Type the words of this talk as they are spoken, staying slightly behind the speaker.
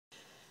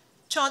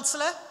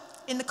Chancellor,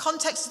 in the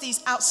context of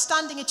these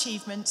outstanding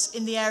achievements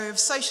in the area of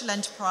social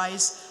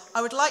enterprise,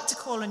 I would like to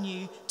call on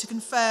you to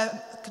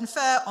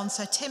confer on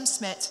Sir Tim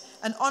Smit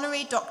an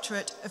honorary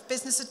Doctorate of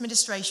Business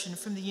Administration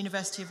from the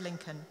University of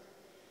Lincoln.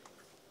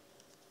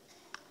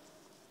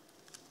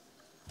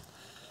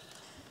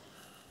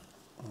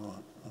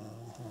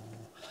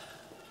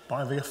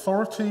 By the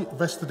authority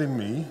vested in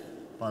me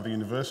by the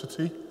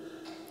University,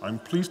 I am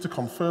pleased to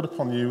confer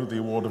upon you the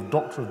award of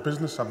Doctor of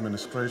Business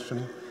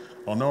Administration,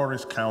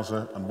 honoris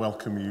causa, and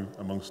welcome you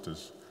amongst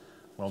us.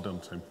 Well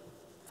done, Tim.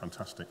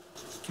 Fantastic.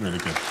 Really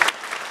good. Really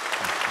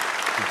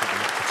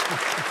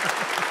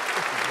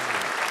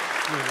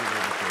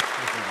good.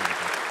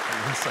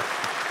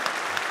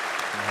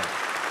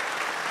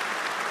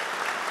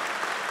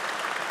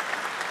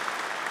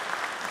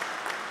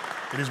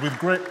 It is with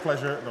great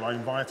pleasure that I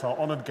invite our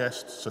honoured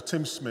guest, Sir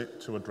Tim Smit,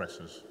 to address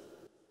us.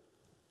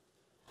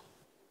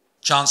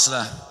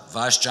 Chancellor,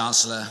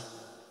 Vice-Chancellor,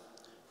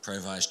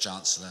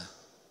 Pro-Vice-Chancellor,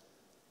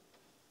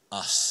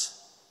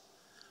 us.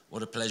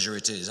 What a pleasure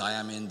it is. I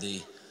am in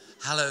the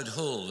hallowed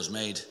halls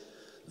made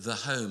the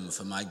home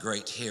for my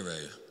great hero,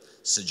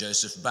 Sir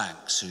Joseph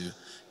Banks, who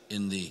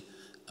in the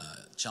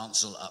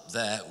chancel up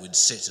there would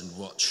sit and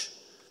watch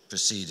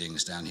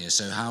proceedings down here.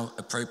 So how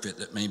appropriate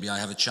that maybe I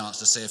have a chance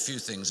to say a few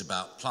things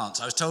about plants.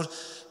 I was told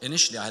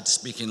initially I had to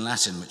speak in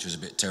Latin, which was a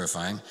bit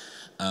terrifying,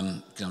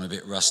 because I'm a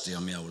bit rusty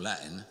on my old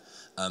Latin.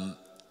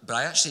 But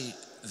I actually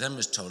then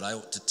was told I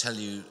ought to tell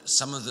you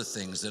some of the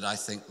things that I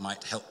think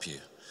might help you.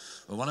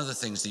 Well, one of the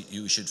things that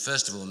you should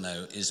first of all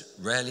know is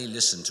rarely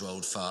listen to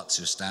old farts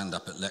who stand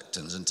up at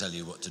lecterns and tell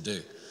you what to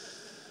do.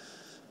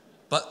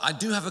 But I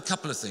do have a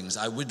couple of things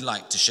I would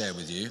like to share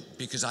with you,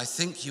 because I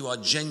think you are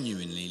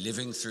genuinely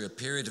living through a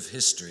period of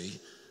history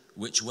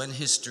which, when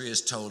history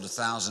is told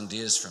 1,000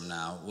 years from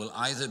now, will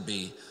either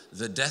be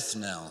the death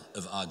knell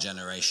of our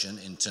generation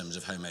in terms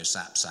of Homo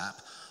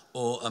sap,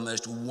 or a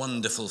most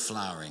wonderful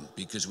flowering,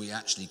 because we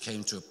actually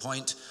came to a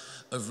point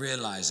of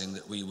realizing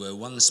that we were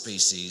one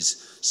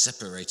species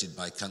separated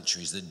by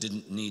countries that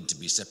didn't need to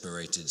be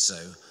separated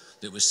so,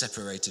 that was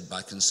separated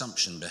by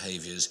consumption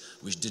behaviors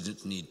which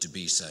didn't need to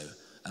be so.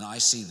 And I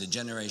see the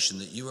generation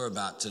that you are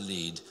about to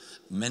lead,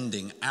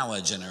 mending our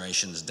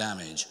generation's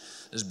damage,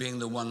 as being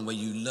the one where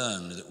you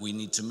learn that we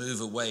need to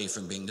move away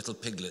from being little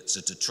piglets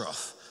at a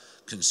trough,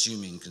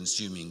 consuming,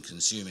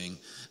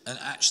 and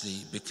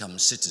actually become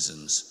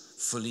citizens,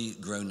 fully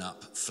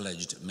grown-up,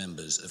 fledged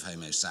members of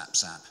Homo sap.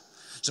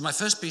 So my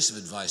first piece of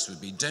advice would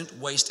be, don't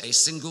waste a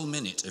single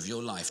minute of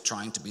your life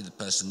trying to be the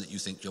person that you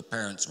think your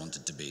parents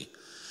wanted to be,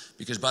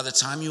 because by the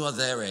time you are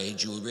their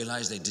age, you will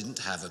realize they didn't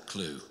have a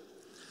clue.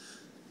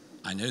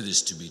 I know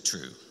this to be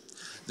true.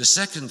 The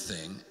second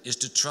thing is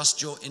to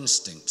trust your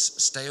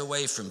instincts. Stay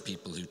away from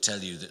people who tell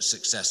you that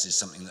success is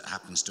something that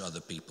happens to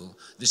other people.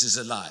 This is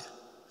a lie,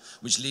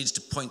 which leads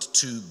to point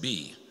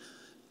 2B,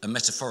 a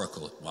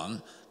metaphorical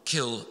one: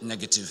 kill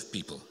negative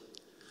people.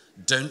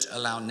 Don't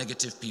allow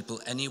negative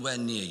people anywhere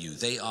near you.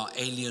 They are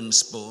alien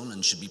spawn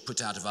and should be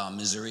put out of our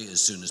misery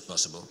as soon as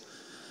possible,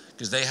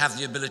 because they have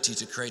the ability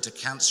to create a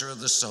cancer of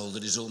the soul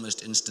that is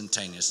almost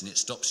instantaneous, and it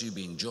stops you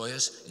being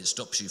joyous, it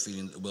stops you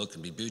feeling that the world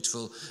can be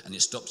beautiful, and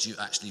it stops you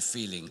actually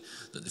feeling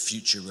that the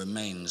future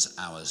remains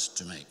ours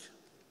to make.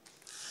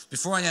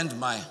 Before I end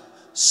my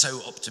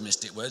so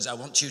optimistic words, I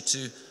want you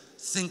to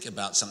think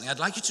about something. I'd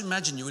like you to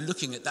imagine you were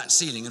looking at that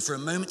ceiling, and for a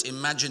moment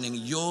imagining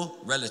your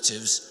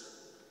relatives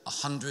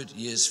 100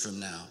 years from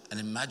now, and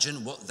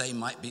imagine what they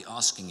might be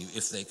asking you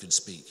if they could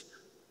speak.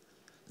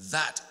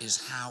 That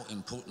is how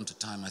important a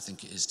time I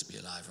think it is to be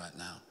alive right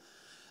now.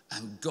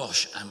 And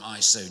gosh, am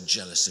I so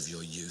jealous of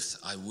your youth.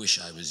 I wish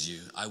I was you.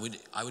 I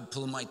would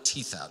pull my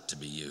teeth out to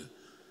be you.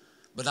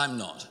 But I'm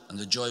not, and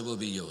the joy will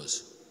be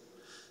yours.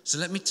 So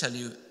let me tell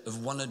you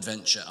of one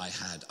adventure I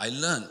had. I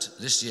learnt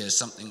this year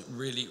something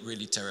really,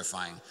 really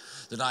terrifying,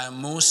 that I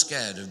am more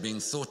scared of being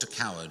thought a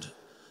coward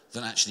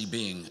than actually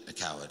being a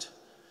coward.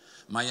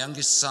 My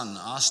youngest son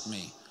asked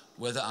me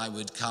whether I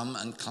would come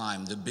and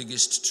climb the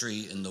biggest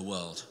tree in the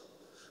world,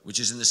 which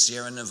is in the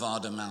Sierra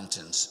Nevada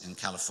mountains in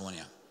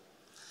California.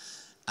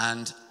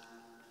 And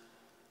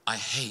I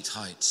hate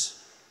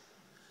heights.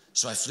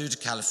 So I flew to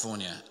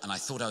California, and I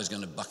thought I was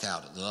going to buck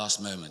out at the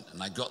last moment.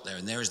 And I got there,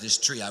 and there is this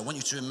tree. I want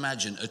you to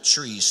imagine a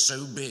tree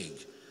so big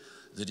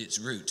that its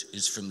root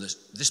is from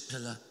this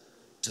pillar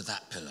to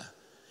that pillar.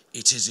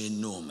 It is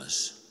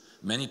enormous.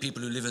 Many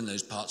people who live in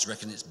those parts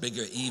reckon it's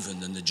bigger even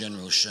than the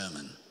General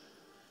Sherman.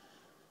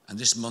 And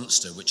this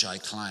monster, which I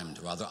climbed,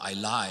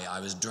 I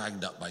was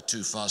dragged up by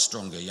two far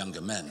stronger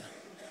younger men.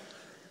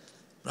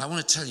 But I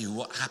want to tell you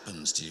what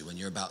happens to you when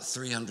you're about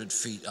 300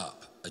 feet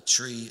up, a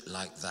tree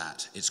like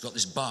that. It's got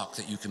this bark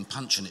that you can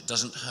punch and it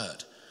doesn't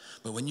hurt.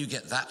 But when you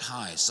get that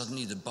high,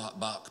 suddenly the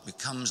bark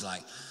becomes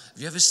like, have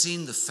you ever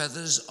seen the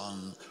feathers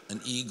on an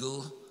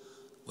eagle,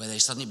 where they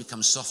suddenly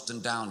become soft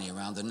and downy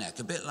around the neck,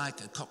 a bit like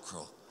a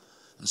cockerel?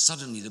 And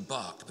suddenly the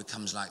bark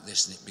becomes like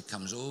this, and it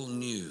becomes all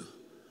new.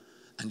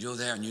 And you're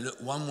there, and you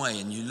look one way,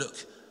 and you look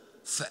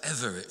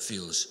forever, it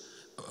feels,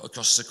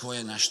 across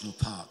Sequoia National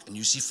Park, and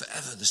you see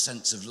forever the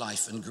sense of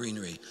life and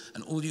greenery,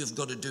 and all you've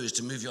got to do is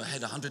to move your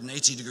head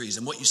 180 degrees,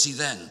 and what you see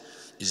then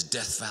is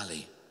Death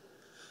Valley.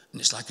 And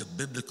it's like a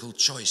biblical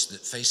choice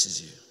that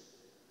faces you.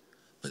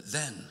 But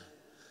then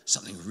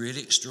something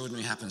really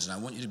extraordinary happens, and I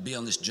want you to be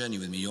on this journey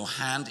with me. Your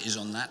hand is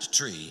on that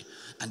tree,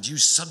 and you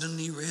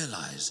suddenly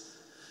realize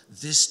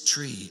this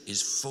tree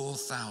is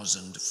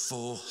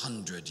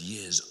 4,400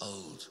 years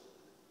old.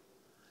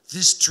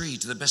 This tree,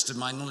 to the best of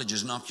my knowledge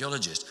as an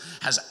archaeologist,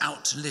 has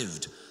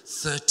outlived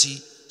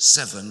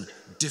 37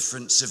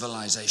 different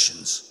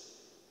civilizations.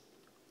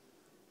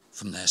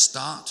 From their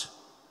start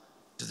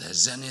to their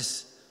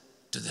zenith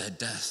to their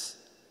death.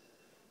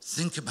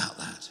 Think about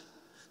that.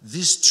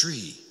 This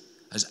tree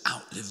has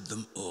outlived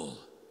them all.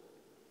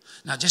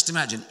 Now just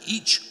imagine,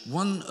 each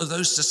one of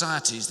those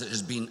societies that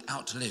has been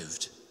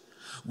outlived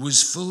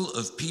was full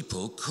of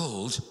people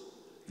called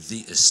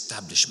the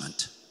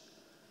establishment.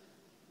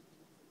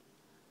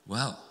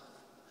 Well,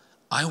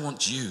 I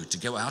want you to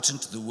go out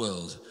into the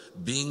world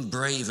being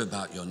brave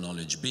about your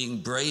knowledge, being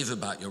brave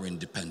about your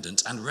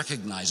independence, and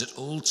recognize at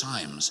all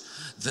times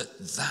that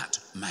that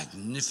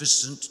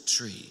magnificent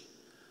tree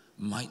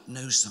might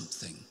know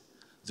something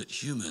that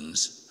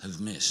humans have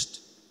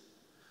missed.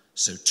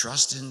 So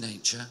trust in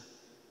nature,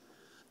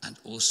 and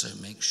also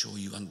make sure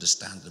you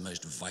understand the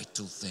most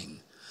vital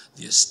thing.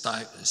 The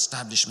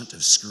establishment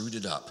have screwed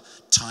it up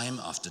time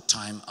after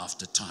time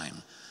after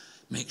time.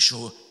 Make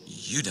sure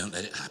you don't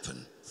let it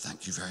happen.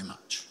 Thank you very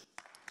much.